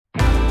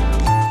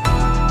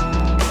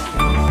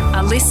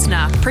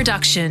listener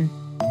production.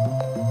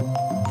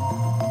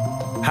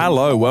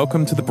 Hello,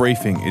 welcome to The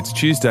Briefing. It's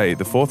Tuesday,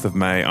 the 4th of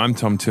May. I'm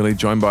Tom Tilley,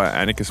 joined by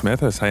Annika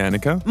Smethurst. Hey,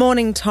 Annika.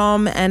 Morning,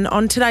 Tom. And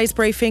on today's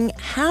briefing,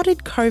 how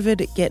did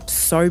COVID get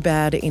so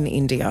bad in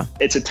India?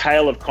 It's a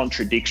tale of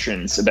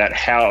contradictions about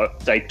how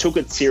they took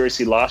it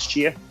seriously last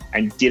year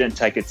and didn't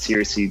take it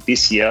seriously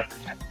this year.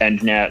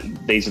 And now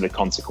these are the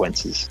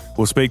consequences.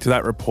 We'll speak to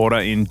that reporter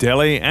in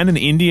Delhi and an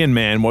Indian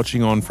man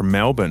watching on from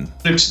Melbourne.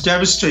 It's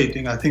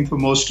devastating, I think, for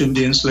most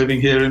Indians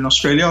living here in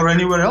Australia or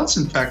anywhere else,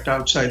 in fact,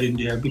 outside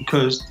India,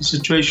 because the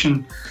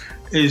situation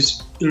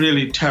is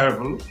really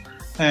terrible.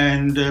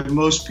 And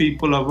most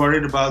people are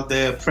worried about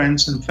their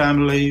friends and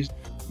families.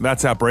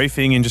 That's our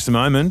briefing in just a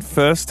moment.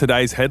 First,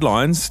 today's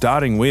headlines,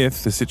 starting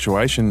with the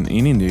situation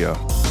in India.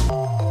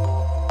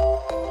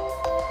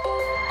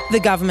 The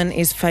government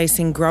is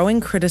facing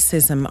growing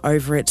criticism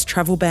over its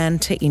travel ban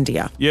to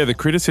India. Yeah, the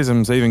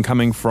criticism's even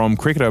coming from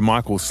cricketer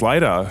Michael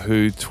Slater,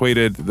 who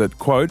tweeted that,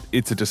 quote,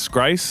 "It's a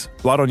disgrace.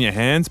 Blood on your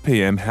hands,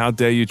 PM. How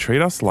dare you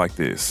treat us like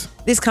this?"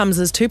 This comes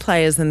as two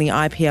players in the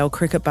IPL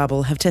cricket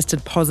bubble have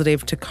tested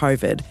positive to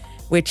COVID,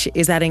 which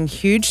is adding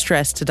huge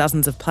stress to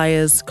dozens of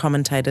players,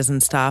 commentators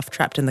and staff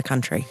trapped in the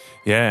country.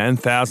 Yeah, and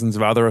thousands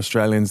of other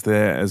Australians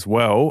there as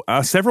well.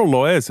 Several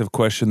lawyers have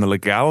questioned the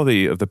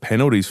legality of the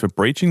penalties for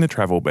breaching the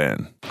travel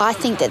ban. I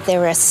think that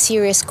there are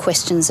serious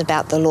questions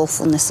about the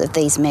lawfulness of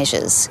these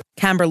measures.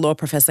 Canberra law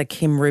professor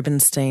Kim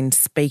Rubenstein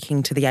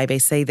speaking to the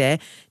ABC there.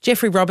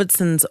 Jeffrey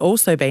Robertson's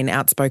also been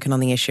outspoken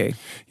on the issue.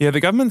 Yeah, the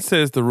government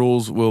says the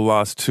rules will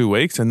last 2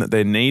 weeks and that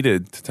they're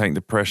needed to take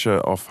the pressure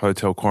off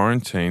hotel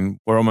quarantine,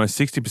 where almost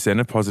 60%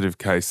 of positive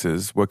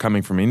cases were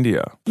coming from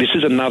India. This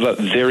is another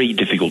very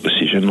difficult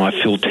decision. I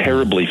feel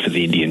terribly for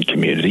the Indian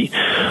community.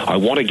 I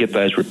want to get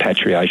those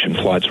repatriation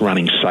flights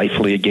running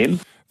safely again.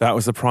 That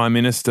was the Prime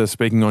Minister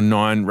speaking on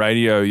 9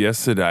 Radio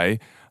yesterday.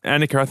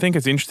 Annika, I think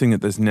it's interesting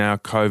that there's now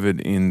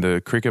COVID in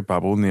the cricket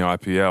bubble, in the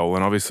IPL,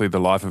 and obviously the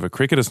life of a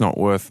cricketer is not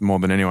worth more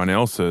than anyone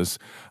else's.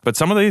 But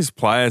some of these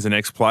players and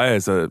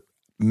ex-players are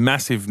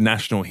massive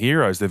national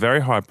heroes. They're very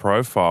high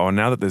profile, and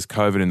now that there's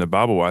COVID in the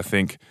bubble, I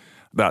think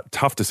that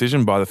tough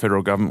decision by the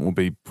federal government will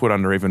be put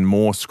under even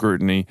more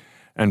scrutiny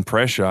and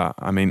pressure,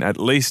 I mean, at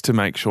least to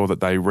make sure that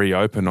they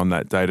reopen on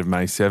that date of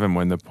May 7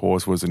 when the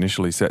pause was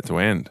initially set to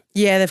end.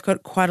 Yeah, they've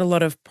got quite a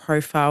lot of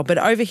profile. But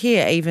over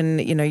here, even,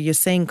 you're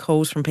seeing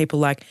calls from people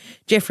like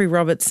Jeffrey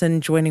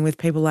Robertson joining with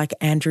people like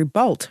Andrew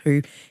Bolt,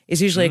 who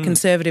is usually a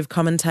conservative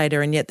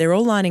commentator, and yet they're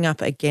all lining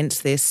up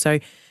against this. So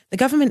the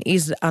government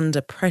is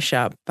under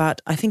pressure,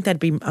 but I think they'd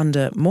be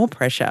under more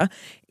pressure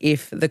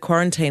if the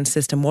quarantine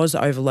system was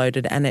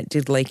overloaded and it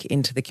did leak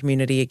into the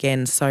community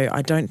again. So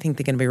I don't think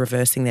they're going to be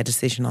reversing their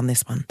decision on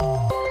this one.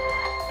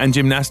 And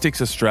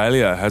Gymnastics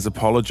Australia has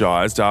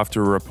apologised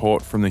after a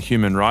report from the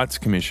Human Rights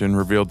Commission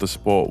revealed the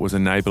sport was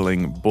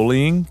enabling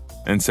bullying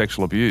and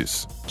sexual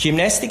abuse.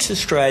 Gymnastics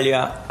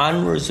Australia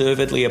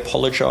unreservedly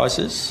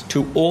apologises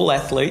to all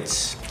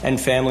athletes and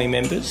family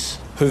members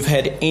who've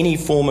had any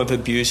form of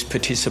abuse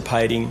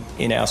participating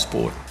in our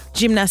sport.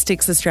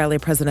 Gymnastics Australia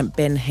President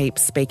Ben Heap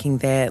speaking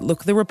there.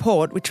 Look, the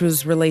report, which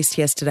was released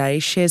yesterday,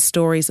 shares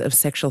stories of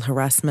sexual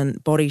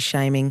harassment, body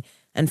shaming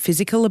and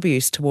physical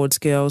abuse towards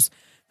girls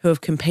who have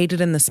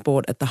competed in the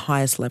sport at the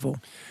highest level.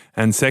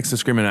 And Sex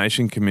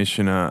Discrimination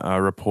Commissioner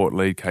report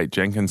lead Kate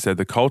Jenkins said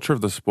the culture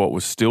of the sport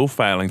was still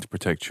failing to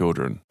protect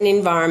children. An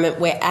environment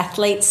where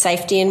athletes'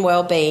 safety and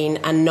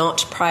well-being are not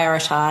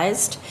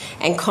prioritised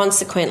and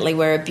consequently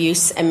where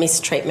abuse and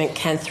mistreatment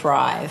can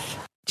thrive.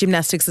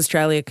 Gymnastics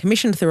Australia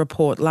commissioned the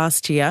report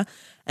last year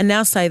and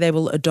now say they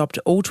will adopt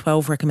all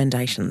 12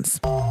 recommendations.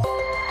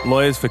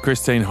 Lawyers for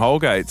Christine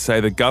Holgate say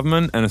the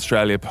government and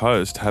Australia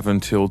Post have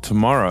until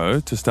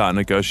tomorrow to start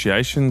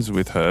negotiations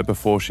with her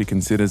before she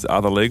considers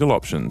other legal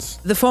options.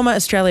 The former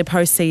Australia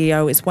Post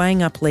CEO is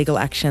weighing up legal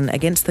action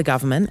against the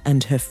government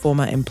and her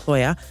former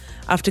employer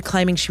after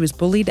claiming she was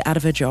bullied out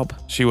of her job.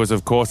 She was,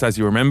 of course, as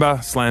you remember,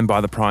 slammed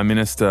by the Prime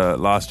Minister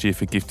last year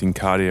for gifting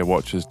Cartier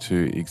watches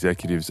to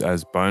executives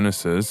as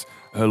bonuses.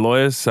 Her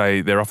lawyers say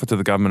their offer to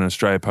the government and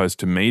Australia Post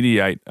to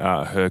mediate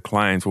her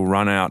claims will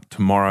run out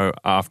tomorrow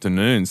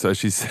afternoon. So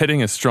she's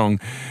setting a strong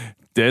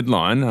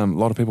deadline. A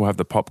lot of people have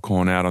the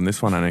popcorn out on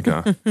this one,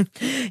 Annika.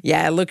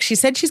 Yeah, look, she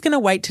said she's going to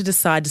wait to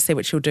decide to see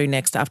what she'll do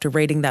next after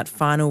reading that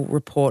final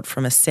report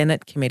from a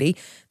Senate committee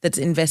that's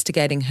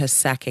investigating her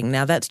sacking.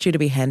 Now, that's due to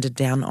be handed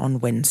down on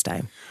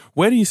Wednesday.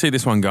 Where do you see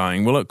this one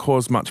going? Will it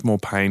cause much more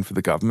pain for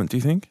the government, do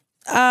you think?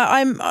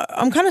 I'm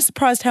kind of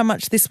surprised how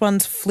much this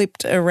one's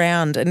flipped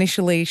around.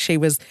 Initially, she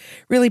was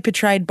really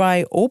portrayed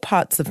by all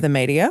parts of the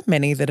media,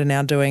 many that are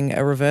now doing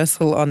a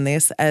reversal on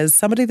this, as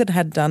somebody that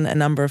had done a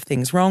number of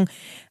things wrong.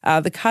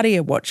 The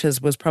Cartier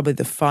watches was probably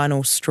the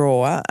final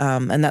straw,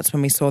 and that's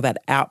when we saw that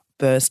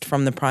outburst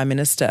from the Prime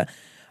Minister.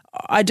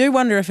 I do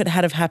wonder if it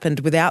had have happened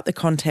without the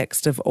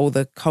context of all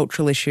the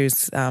cultural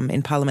issues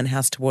in Parliament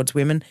House towards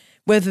women,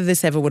 whether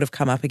this ever would have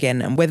come up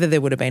again and whether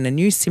there would have been a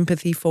new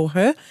sympathy for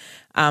her.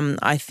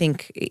 I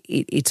think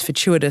it's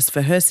fortuitous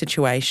for her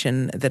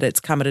situation that it's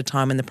come at a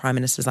time when the Prime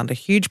Minister's under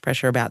huge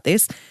pressure about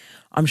this.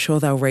 I'm sure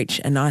they'll reach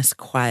a nice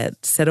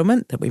quiet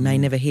settlement that we may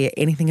never hear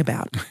anything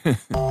about.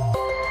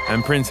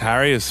 And Prince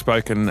Harry has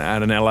spoken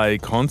at an LA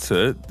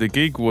concert. The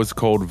gig was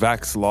called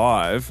Vax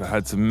Live. It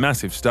had some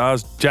massive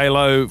stars,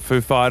 J-Lo,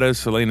 Foo Fighters,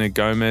 Selena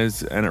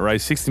Gomez, and it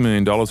raised $60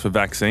 million for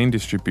vaccine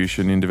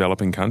distribution in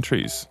developing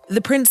countries.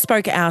 The Prince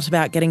spoke out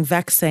about getting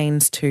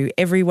vaccines to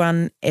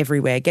everyone,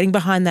 everywhere, getting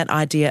behind that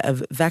idea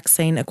of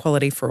vaccine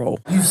equality for all.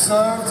 You've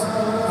served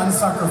and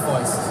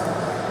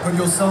sacrificed, put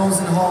yourselves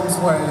in harm's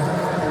way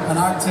and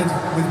acted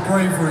with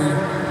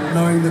bravery,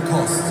 knowing the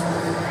cost.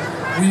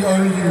 We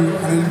owe you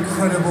an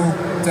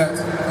incredible debt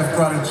of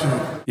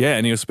gratitude. Yeah,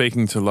 and he was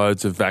speaking to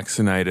loads of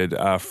vaccinated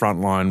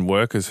frontline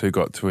workers who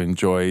got to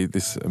enjoy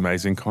this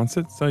amazing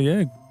concert. So,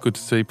 yeah, good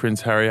to see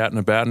Prince Harry out and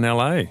about in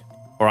LA.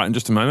 All right, in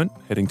just a moment,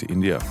 heading to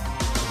India.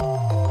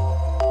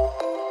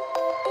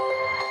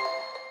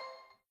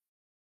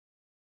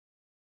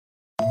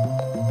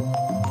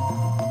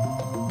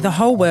 The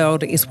whole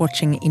world is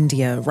watching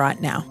India right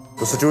now.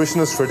 The situation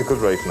is critical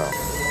right now,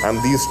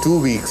 and these 2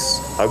 weeks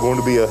are going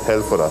to be a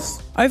hell for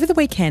us. Over the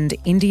weekend,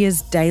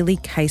 India's daily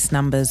case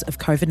numbers of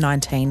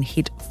COVID-19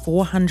 hit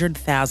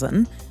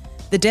 400,000.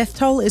 The death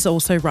toll is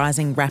also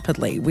rising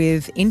rapidly,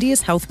 with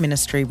India's health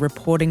ministry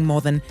reporting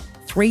more than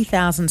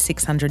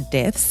 3,600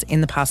 deaths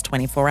in the past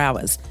 24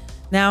 hours.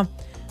 Now,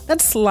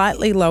 that's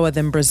slightly lower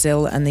than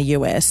Brazil and the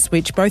US,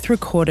 which both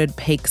recorded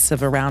peaks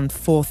of around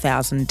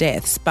 4,000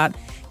 deaths, but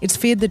it's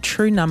feared the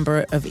true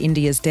number of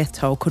India's death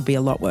toll could be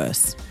a lot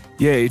worse.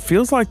 Yeah, it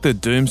feels like the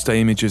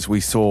doomsday images we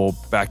saw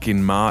back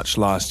in March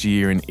last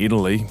year in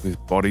Italy, with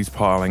bodies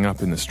piling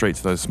up in the streets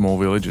of those small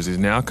villages, is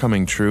now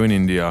coming true in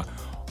India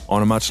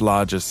on a much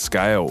larger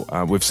scale.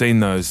 We've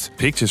seen those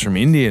pictures from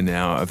India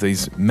now of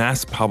these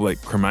mass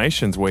public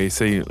cremations where you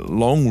see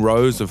long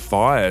rows of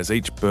fires,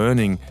 each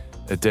burning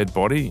a dead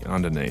body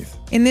underneath.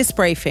 In this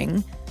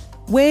briefing,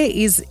 where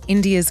is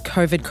India's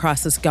COVID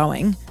crisis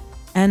going?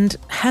 And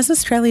has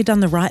Australia done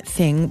the right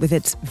thing with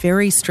its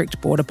very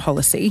strict border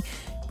policy,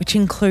 which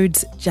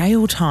includes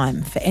jail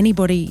time for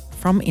anybody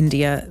from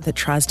India that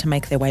tries to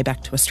make their way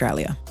back to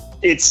Australia?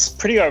 It's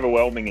pretty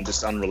overwhelming and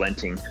just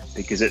unrelenting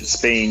because it's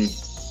been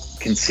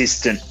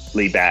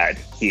consistently bad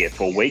here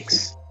for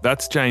weeks.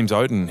 That's James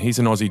Oden. He's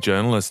an Aussie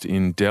journalist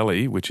in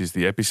Delhi, which is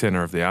the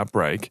epicentre of the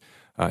outbreak.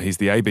 He's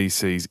the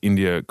ABC's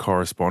India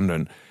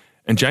correspondent.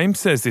 And James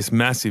says this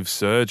massive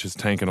surge has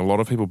taken a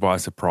lot of people by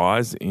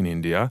surprise in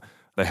India.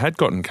 They had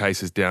gotten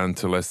cases down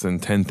to less than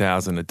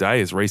 10,000 a day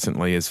as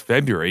recently as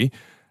February.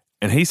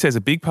 And he says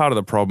a big part of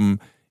the problem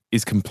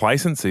is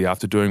complacency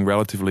after doing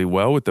relatively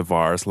well with the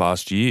virus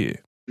last year.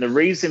 The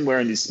reason we're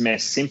in this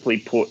mess, simply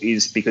put,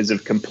 is because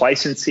of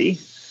complacency,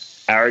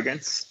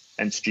 arrogance,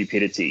 and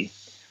stupidity.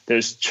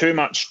 There's too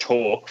much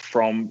talk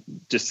from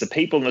just the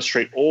people in the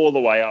street all the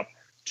way up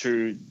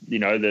to,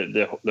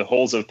 the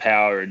halls of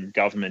power and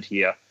government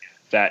here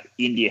that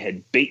India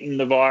had beaten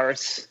the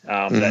virus,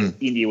 that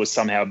India was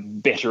somehow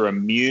better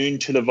immune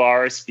to the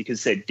virus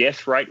because their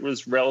death rate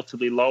was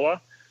relatively lower.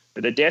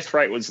 But the death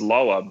rate was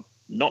lower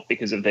not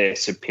because of their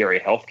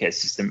superior healthcare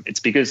system. It's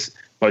because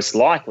most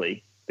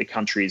likely the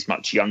country is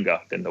much younger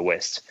than the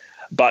West.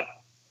 But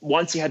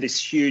once you had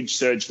this huge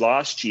surge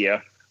last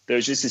year, there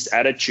was just this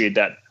attitude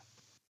that,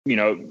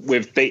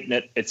 we've beaten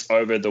it, it's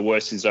over, the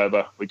worst is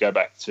over, we go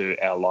back to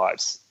our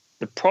lives.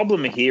 The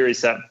problem here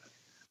is that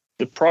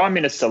the Prime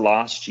Minister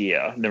last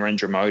year,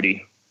 Narendra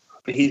Modi,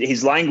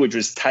 his language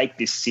was take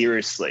this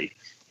seriously.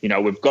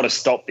 We've got to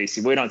stop this.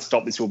 If we don't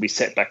stop this, we'll be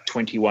set back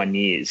 21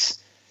 years.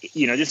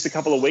 Just a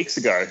couple of weeks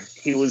ago,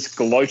 he was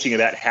gloating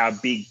about how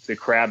big the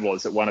crowd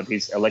was at one of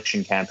his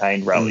election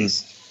campaign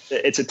rallies.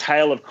 It's a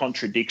tale of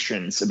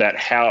contradictions about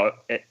how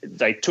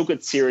they took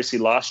it seriously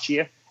last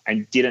year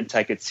and didn't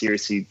take it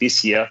seriously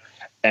this year,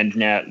 and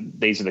now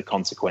these are the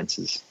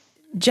consequences.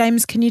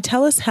 James, can you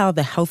tell us how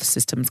the health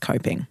system's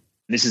coping?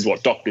 This is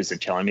what doctors are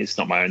telling me. It's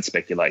not my own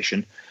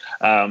speculation.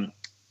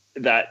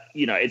 That,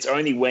 it's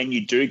only when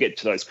you do get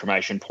to those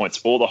cremation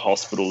points or the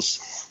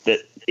hospitals that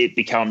it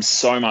becomes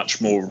so much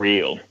more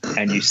real.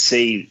 And you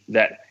see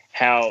that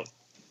how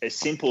a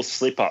simple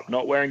slip-up,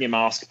 not wearing your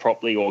mask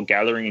properly or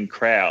gathering in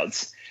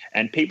crowds,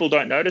 and people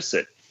don't notice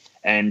it.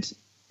 And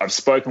I've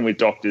spoken with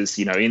doctors,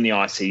 in the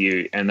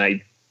ICU, and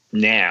they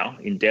now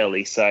in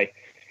Delhi say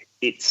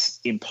it's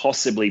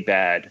impossibly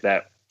bad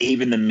that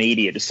even the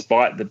media,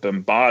 despite the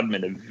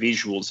bombardment of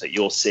visuals that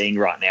you're seeing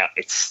right now,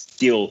 it's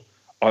still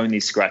only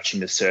scratching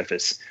the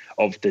surface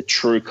of the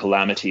true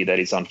calamity that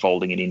is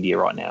unfolding in India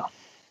right now.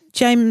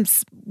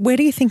 James, where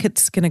do you think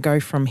it's going to go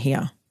from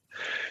here?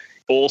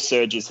 All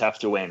surges have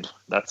to end.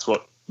 That's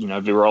what,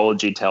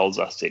 virology tells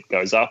us. It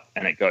goes up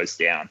and it goes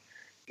down.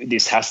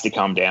 This has to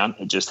come down.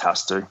 It just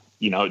has to.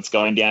 It's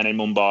going down in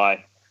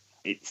Mumbai.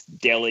 It's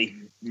Delhi.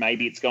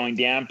 Maybe it's going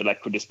down, but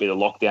that could just be the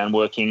lockdown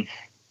working.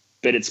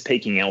 But it's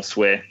peaking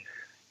elsewhere.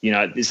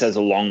 This has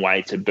a long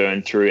way to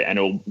burn through, and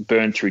it'll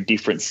burn through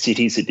different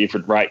cities at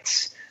different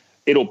rates.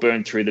 It'll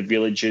burn through the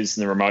villages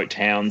and the remote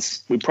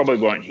towns. We probably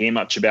won't hear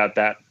much about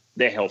that.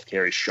 Their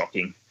healthcare is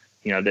shocking.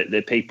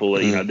 The people,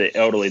 the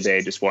elderly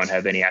there just won't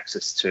have any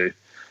access to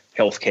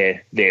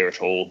healthcare there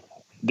at all.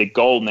 the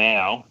goal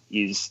now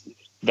is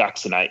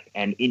vaccinate,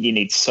 and India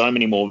needs so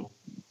many more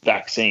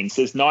vaccines.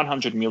 There's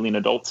 900 million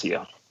adults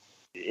here.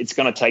 It's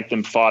going to take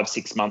them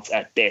 5-6 months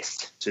at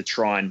best to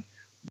try and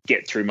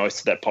get through most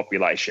of that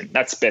population.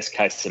 That's best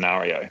case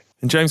scenario.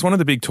 And James, one of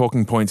the big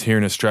talking points here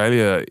in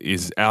Australia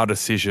is our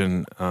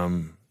decision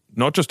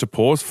not just to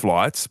pause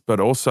flights, but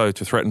also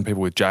to threaten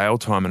people with jail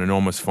time and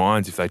enormous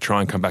fines if they try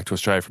and come back to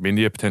Australia from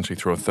India, potentially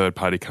through a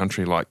third-party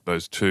country like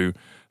those two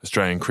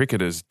Australian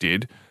cricketers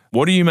did.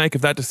 What do you make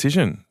of that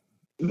decision?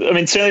 I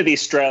mean, certainly the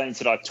Australians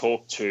that I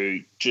talk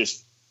to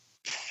just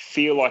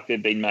feel like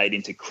they've been made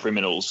into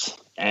criminals.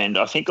 And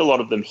I think a lot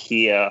of them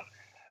here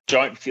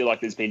don't feel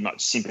like there's been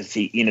much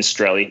sympathy in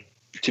Australia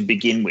to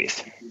begin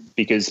with,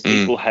 because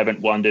people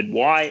haven't wondered,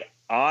 why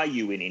are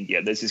you in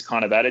India? There's this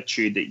kind of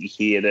attitude that you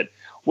hear that,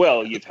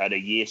 well, you've had a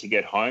year to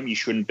get home, you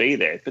shouldn't be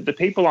there. But the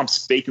people I'm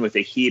speaking with are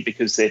here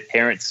because their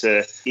parents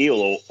are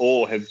ill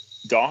or have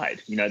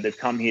died. You know, they've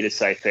come here to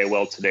say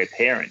farewell to their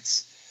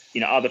parents.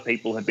 You know, other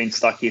people have been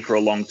stuck here for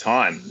a long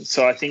time.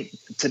 So I think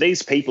to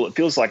these people, it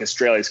feels like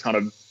Australia's kind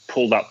of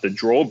pulled up the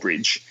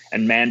drawbridge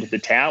and manned the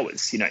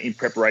towers, you know, in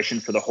preparation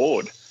for the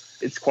horde.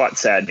 It's quite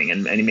saddening,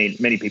 and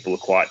many people are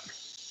quite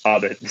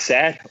either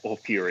sad or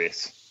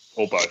furious,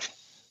 or both.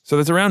 So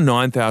there's around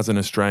 9,000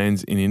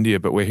 Australians in India,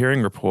 but we're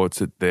hearing reports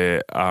that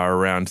there are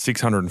around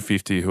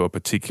 650 who are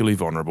particularly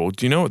vulnerable.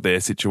 Do you know what their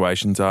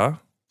situations are?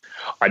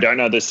 I don't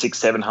know the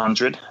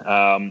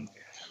 600-700.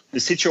 The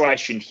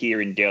situation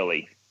here in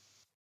Delhi,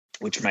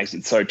 which makes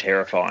it so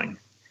terrifying,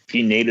 if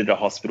you needed a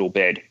hospital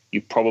bed,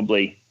 you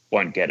probably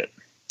won't get it.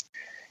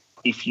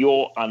 If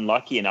you're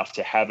unlucky enough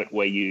to have it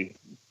where you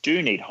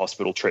do need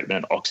hospital treatment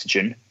and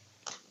oxygen,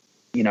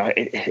 you know,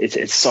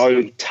 it's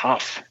so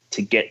tough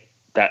to get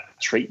that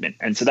treatment.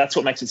 And so that's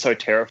what makes it so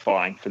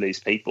terrifying for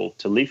these people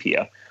to live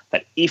here,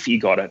 that if you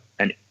got it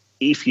and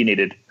if you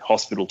needed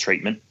hospital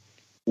treatment,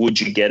 would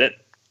you get it?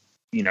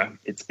 You know,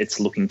 it's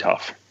looking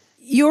tough.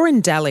 You're in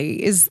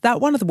Delhi. Is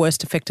that one of the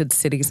worst affected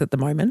cities at the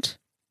moment?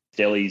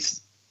 Delhi's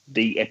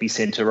the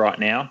epicenter right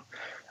now.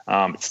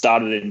 It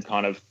started in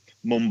kind of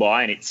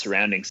Mumbai and its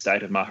surrounding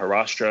state of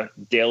Maharashtra,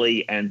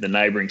 Delhi and the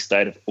neighbouring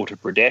state of Uttar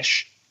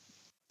Pradesh,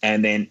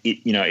 and then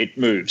it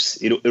moves.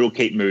 It'll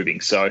keep moving.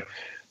 So,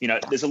 you know,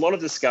 there's a lot of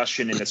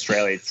discussion in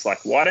Australia. It's like,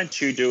 why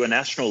don't you do a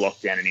national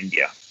lockdown in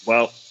India?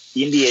 Well,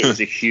 India is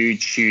a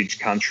huge, huge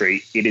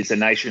country. It is a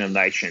nation of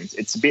nations.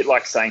 It's a bit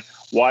like saying,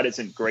 why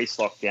doesn't Greece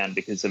lock down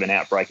because of an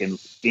outbreak in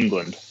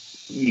England?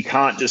 You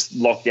can't just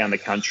lock down the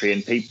country,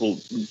 and people,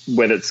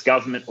 whether it's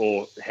government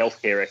or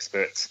healthcare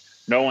experts,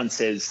 no one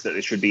says that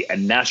there should be a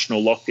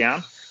national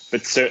lockdown,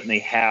 but certainly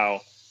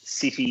how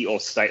city or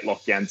state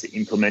lockdowns are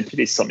implemented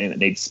is something that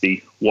needs to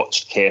be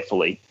watched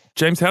carefully.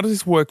 James, how does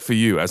this work for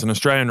you as an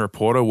Australian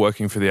reporter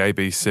working for the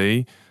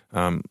ABC,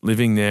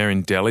 living there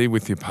in Delhi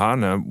with your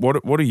partner?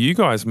 What do you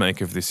guys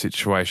make of this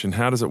situation?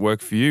 How does it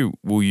work for you?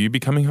 Will you be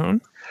coming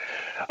home?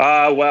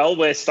 Well,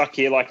 we're stuck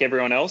here like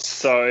everyone else,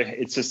 so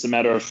it's just a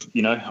matter of,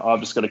 you know, I've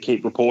just got to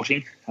keep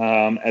reporting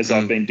as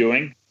I've been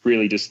doing.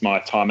 Really, just my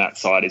time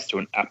outside is to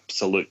an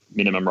absolute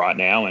minimum right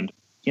now, and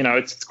you know,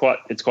 it's quite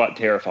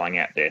terrifying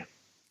out there.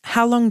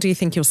 How long do you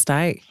think you'll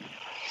stay?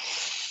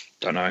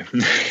 Don't know.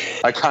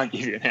 I can't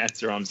give you an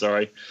answer. I'm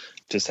sorry.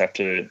 Just have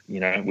to, you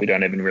know, we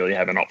don't even really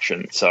have an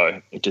option,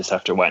 so we just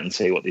have to wait and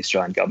see what the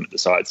Australian government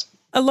decides.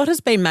 A lot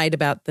has been made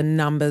about the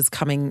numbers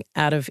coming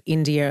out of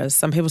India.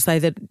 Some people say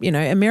that, you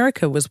know,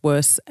 America was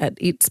worse at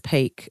its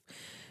peak.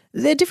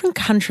 They're different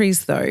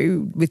countries,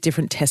 though, with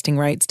different testing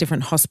rates,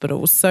 different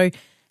hospitals. So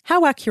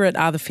how accurate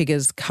are the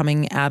figures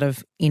coming out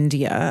of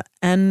India,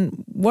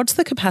 and what's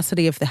the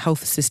capacity of the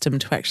health system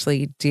to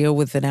actually deal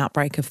with an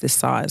outbreak of this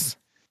size?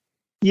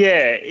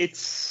 Yeah,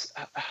 it's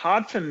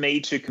hard for me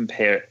to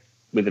compare it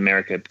with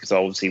America because I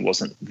obviously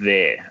wasn't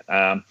there.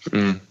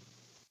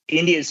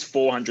 India's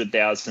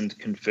 400,000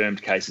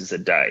 confirmed cases a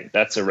day.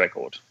 That's a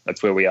record.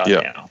 That's where we are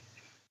now.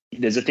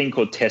 There's a thing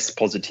called test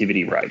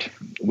positivity rate,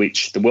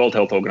 which the World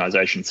Health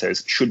Organization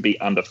says should be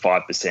under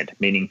 5%,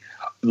 meaning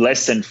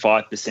less than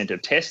 5%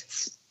 of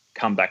tests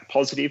come back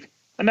positive.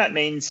 And that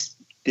means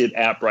the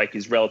outbreak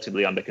is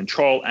relatively under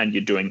control and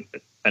you're doing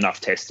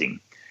enough testing.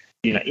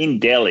 You know, in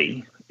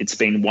Delhi, it's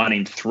been 1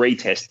 in 3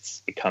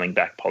 tests are coming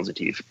back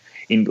positive.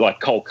 In like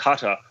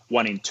Kolkata,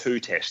 1 in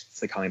 2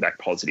 tests are coming back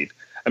positive.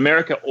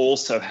 America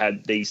also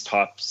had these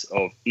types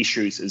of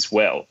issues as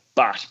well,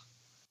 but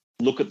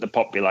look at the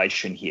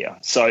population here.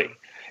 So,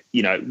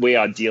 you know, we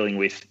are dealing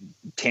with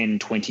 10,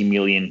 20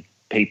 million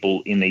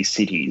people in these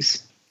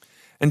cities.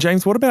 And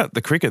James, what about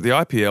the cricket? The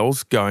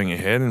IPL's going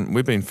ahead, and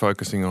we've been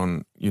focusing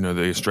on, you know,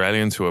 the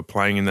Australians who are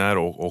playing in that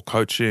or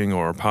coaching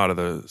or a part of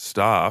the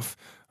staff.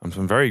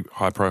 Some very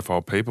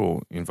high-profile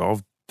people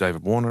involved,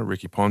 David Warner,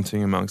 Ricky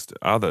Ponting, amongst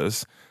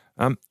others.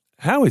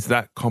 How is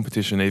that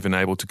competition even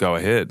able to go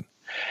ahead?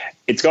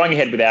 It's going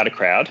ahead without a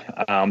crowd,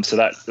 so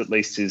that at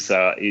least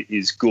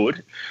is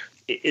good.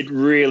 It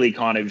really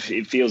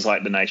it feels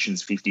like the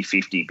nation's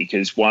 50-50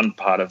 because one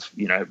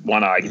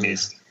argument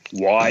is,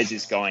 why is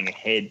this going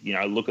ahead? You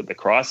know, look at the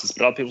crisis.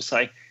 But other people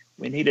say,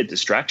 we need a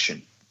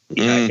distraction.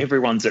 You know,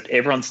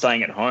 everyone's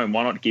staying at home.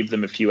 Why not give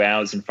them a few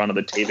hours in front of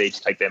the TV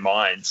to take their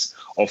minds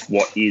off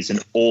what is an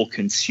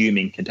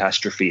all-consuming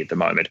catastrophe at the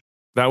moment?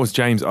 That was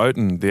James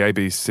Oaten, the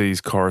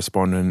ABC's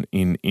correspondent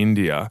in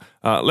India.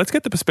 Let's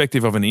get the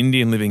perspective of an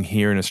Indian living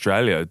here in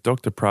Australia.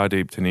 Dr.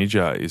 Pradeep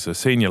Taneja is a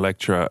senior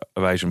lecturer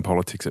of Asian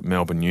politics at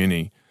Melbourne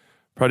Uni.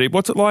 Pradeep,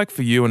 what's it like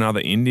for you and other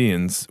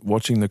Indians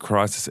watching the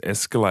crisis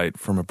escalate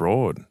from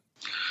abroad?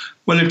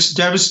 Well, it's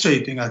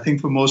devastating, I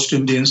think, for most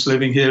Indians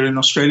living here in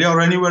Australia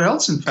or anywhere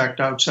else, in fact,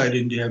 outside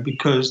India,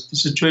 because the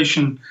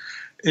situation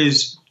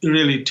is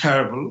really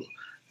terrible.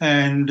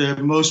 And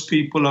most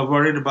people are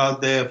worried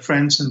about their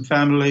friends and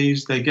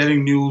families. They're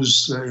getting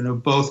news,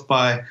 both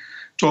by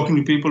talking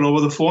to people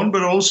over the phone,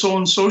 but also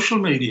on social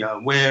media,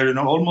 where,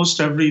 almost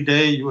every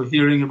day you're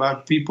hearing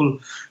about people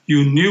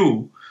you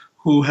knew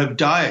who have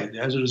died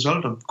as a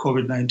result of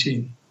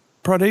COVID-19.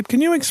 Pradeep,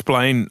 can you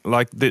explain,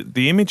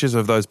 the images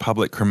of those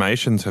public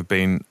cremations have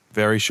been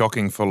very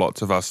shocking for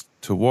lots of us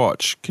to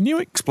watch. Can you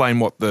explain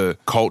what the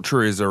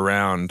culture is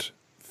around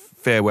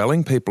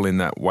farewelling people in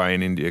that way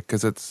in India?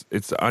 Because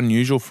it's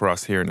unusual for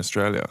us here in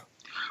Australia.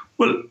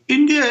 Well,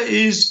 India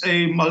is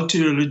a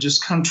multi-religious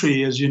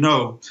country, as you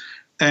know,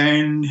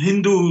 and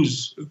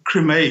Hindus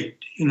cremate,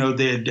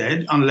 their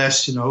dead,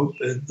 unless,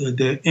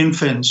 they're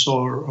infants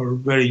or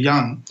very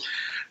young.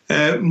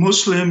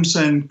 Muslims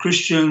and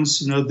Christians,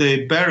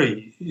 they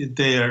bury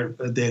their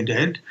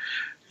dead.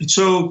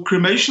 So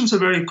cremations are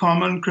very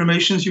common.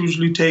 Cremations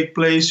usually take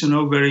place,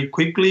 very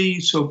quickly,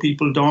 so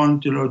people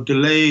don't,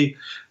 delay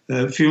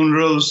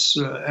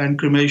funerals and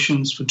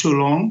cremations for too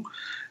long.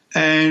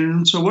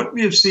 And so what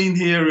we have seen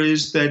here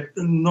is that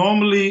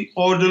normally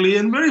orderly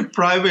and very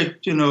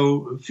private,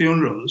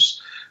 funerals,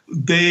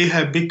 they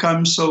have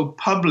become so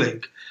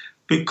public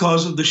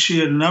because of the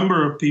sheer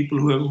number of people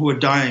who are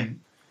dying.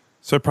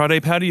 So,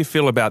 Pradeep, how do you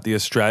feel about the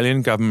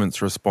Australian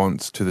government's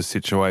response to the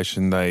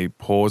situation? They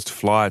paused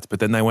flights,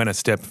 but then they went a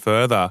step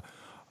further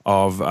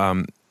of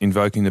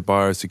invoking the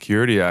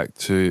Biosecurity Act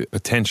to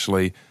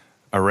potentially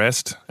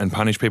arrest and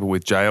punish people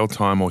with jail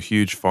time or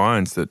huge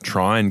fines that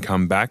try and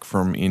come back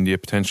from India,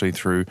 potentially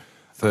through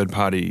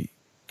third-party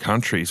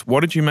countries.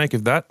 What did you make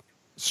of that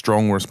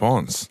strong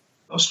response?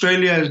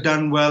 Australia has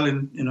done well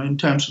in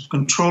terms of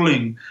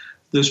controlling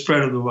the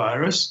spread of the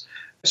virus.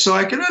 So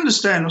I can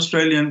understand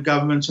Australian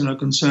government's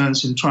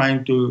concerns in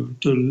trying to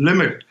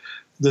limit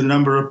the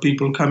number of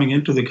people coming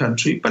into the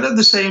country. But at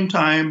the same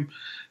time,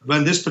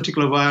 when this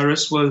particular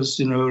virus was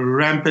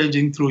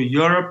rampaging through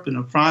Europe,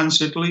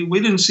 France, Italy, we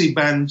didn't see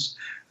bans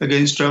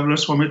against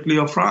travelers from Italy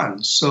or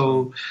France.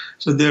 So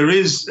there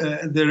is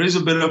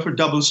a bit of a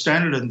double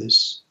standard in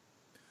this.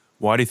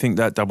 Why do you think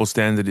that double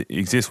standard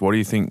exists? What do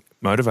you think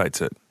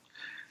motivates it?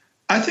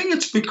 I think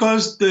it's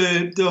because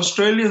the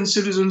Australian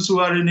citizens who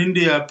are in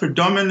India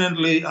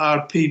predominantly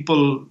are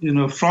people,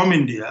 from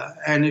India.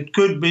 And it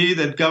could be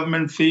that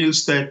government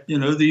feels that,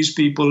 these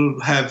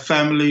people have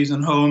families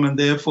and home and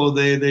therefore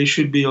they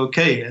should be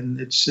okay.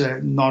 And it's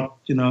not,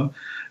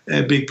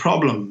 a big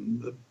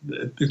problem.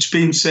 It's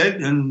been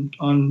said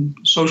on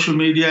social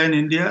media in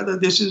India that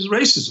this is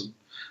racism,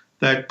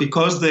 that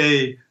because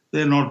they're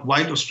not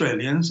white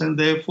Australians and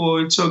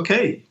therefore it's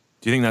okay.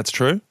 Do you think that's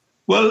true?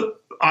 Well,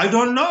 I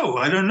don't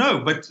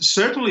know. But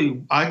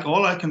certainly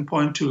all I can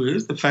point to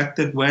is the fact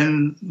that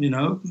when,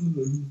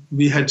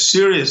 we had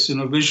serious,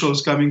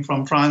 visuals coming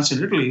from France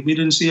and Italy, we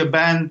didn't see a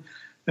ban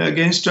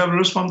against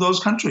travelers from those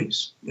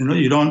countries.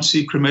 You don't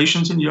see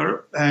cremations in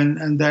Europe,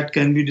 and that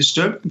can be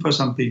disturbing for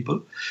some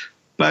people.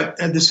 But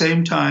at the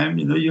same time,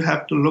 you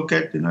have to look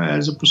at,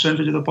 as a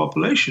percentage of the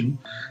population,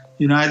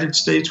 the United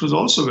States was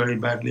also very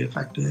badly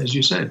affected, as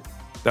you said.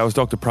 That was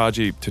Dr.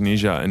 Pradeep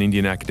Taneja, an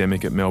Indian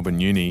academic at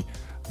Melbourne Uni,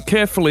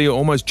 carefully,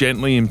 almost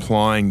gently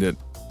implying that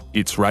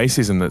it's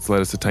racism that's led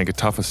us to take a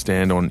tougher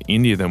stand on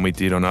India than we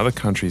did on other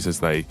countries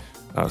as they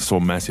saw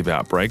massive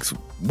outbreaks.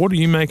 What do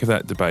you make of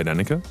that debate,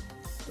 Annika?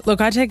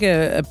 Look, I take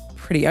a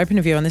pretty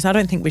open view on this. I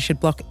don't think we should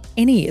block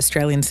any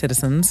Australian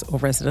citizens or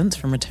residents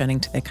from returning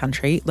to their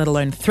country, let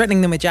alone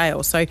threatening them with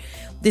jail. So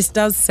this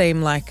does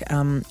seem like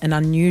an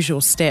unusual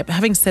step.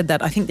 Having said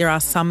that, I think there are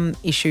some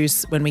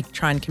issues when we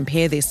try and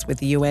compare this with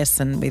the US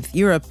and with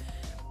Europe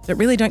that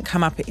really don't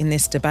come up in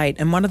this debate.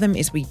 And one of them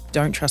is we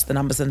don't trust the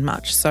numbers as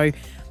much. So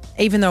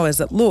even though as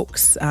it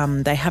looks,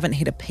 they haven't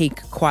hit a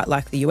peak quite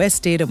like the US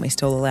did and we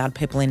still allowed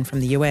people in from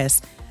the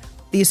US,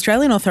 the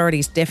Australian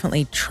authorities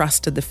definitely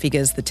trusted the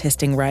figures, the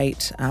testing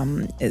rate,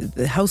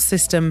 the health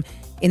system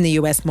in the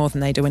US more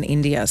than they do in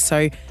India.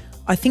 So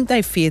I think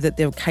they fear that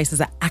their cases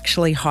are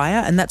actually higher,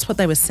 and that's what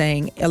they were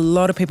saying. A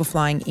lot of people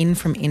flying in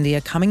from India,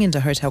 coming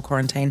into hotel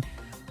quarantine,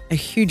 a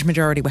huge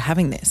majority were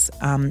having this,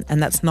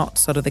 and that's not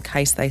sort of the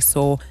case they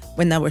saw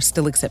when they were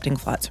still accepting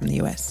flights from the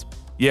US.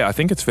 Yeah, I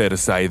think it's fair to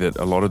say that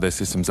a lot of their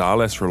systems are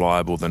less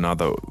reliable than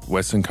other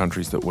Western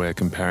countries that we're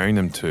comparing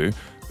them to,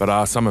 but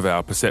are some of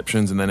our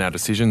perceptions and then our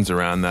decisions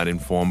around that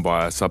informed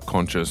by a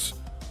subconscious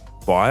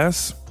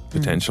bias?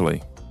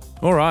 Potentially.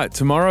 All right,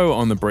 tomorrow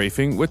on The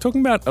Briefing, we're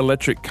talking about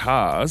electric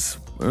cars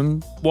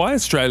and why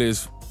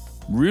Australia's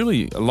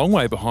really a long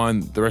way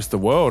behind the rest of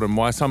the world, and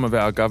why some of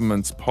our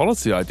government's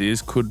policy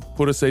ideas could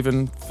put us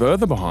even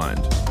further behind.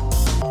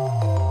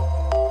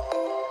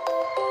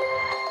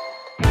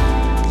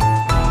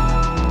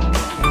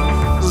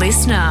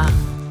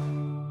 Listener.